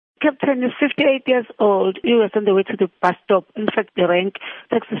Captain is 58 years old. He was on the way to the bus stop, in fact the rank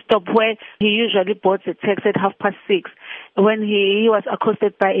taxi stop where he usually boards a taxi at 6:30 when he was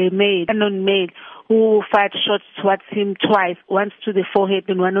accosted by a unknown male who fired shots towards him twice, once to the forehead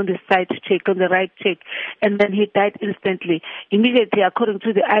and one on the side cheek, on the right cheek, and then he died instantly. Immediately, according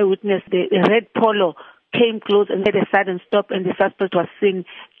to the eyewitness, the red Polo came close and made a sudden stop, and the suspect was seen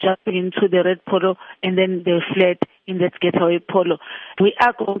jumping into the red Polo, and then they fled in that getaway Polo. We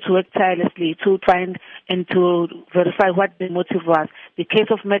are going to work tirelessly to find and to verify what the motive was. The case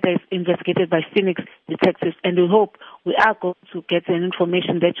of murder is investigated by Phoenix detectives, and we hope we are going to get an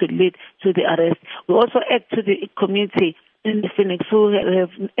information that will lead to the arrest. We also act to the community in the Phoenix who have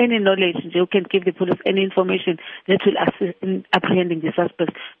any knowledge, who can give the police any information that will assist in apprehending the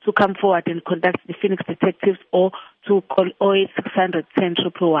suspects, to come forward and contact the Phoenix detectives or to call 0800 10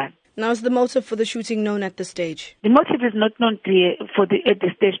 111. Now, is the motive for the shooting known at this stage? The motive is not known at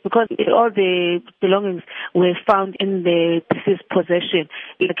this stage because all the belongings were found in the deceased's possession,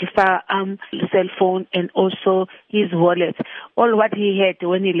 like a firearm, cell phone, and also his wallet. All what he had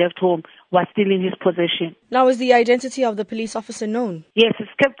when he left home was still in his possession. Now, is the identity of the police officer known? Yes,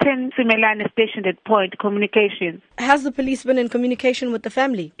 it's Captain Simelane, stationed at Point Communications. Has the police been in communication with the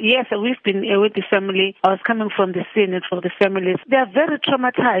family? Yes, we've been with the family. I was coming from the scene and from the families. They are very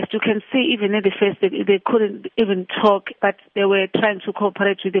traumatized. You can see even at the face that they couldn't even talk, but they were trying to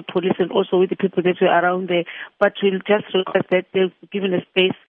cooperate with the police and also with the people that were around there. But we'll just request that they've given a space